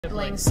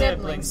Siblings,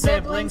 siblings,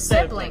 siblings,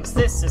 siblings.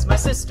 This is my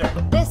sister.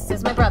 This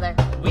is my brother.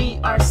 We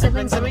are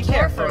siblings and we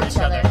care for each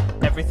other.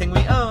 Everything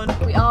we own,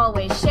 We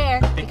always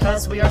share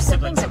because we are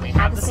siblings and we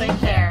have the same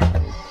hair.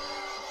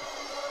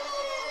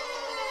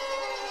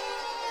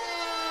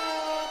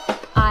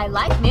 I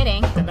like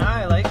knitting. And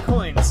I like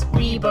coins.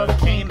 We both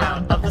came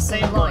out of the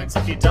same loins.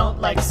 If you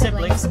don't like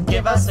siblings,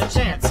 give us a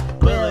chance.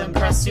 We'll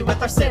impress you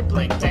with our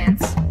sibling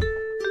dance.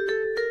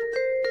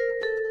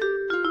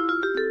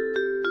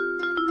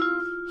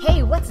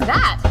 Hey, what's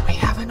that? We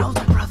have an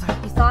older brother,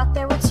 You thought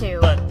there were two.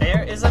 but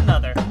there is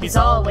another. He's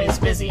always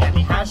busy and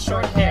he has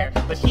short hair,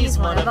 but he's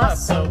one of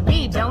us, so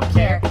we don't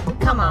care.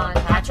 Come on,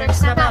 Patrick,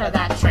 snap out of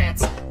that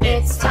trance.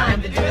 It's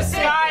time to do a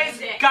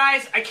sibling.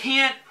 Guys, I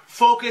can't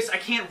focus, I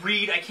can't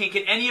read, I can't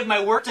get any of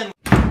my work done.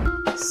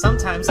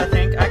 Sometimes I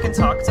think I can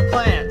talk to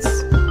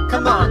plants.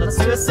 Come on, let's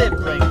do a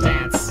sibling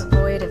dance. The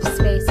void of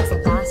space is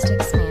a vast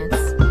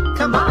expanse.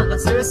 Come on,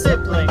 let's do a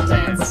sibling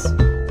dance.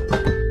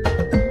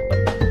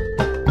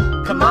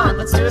 Come on,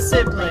 let's do a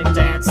sibling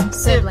dance.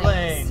 Sibling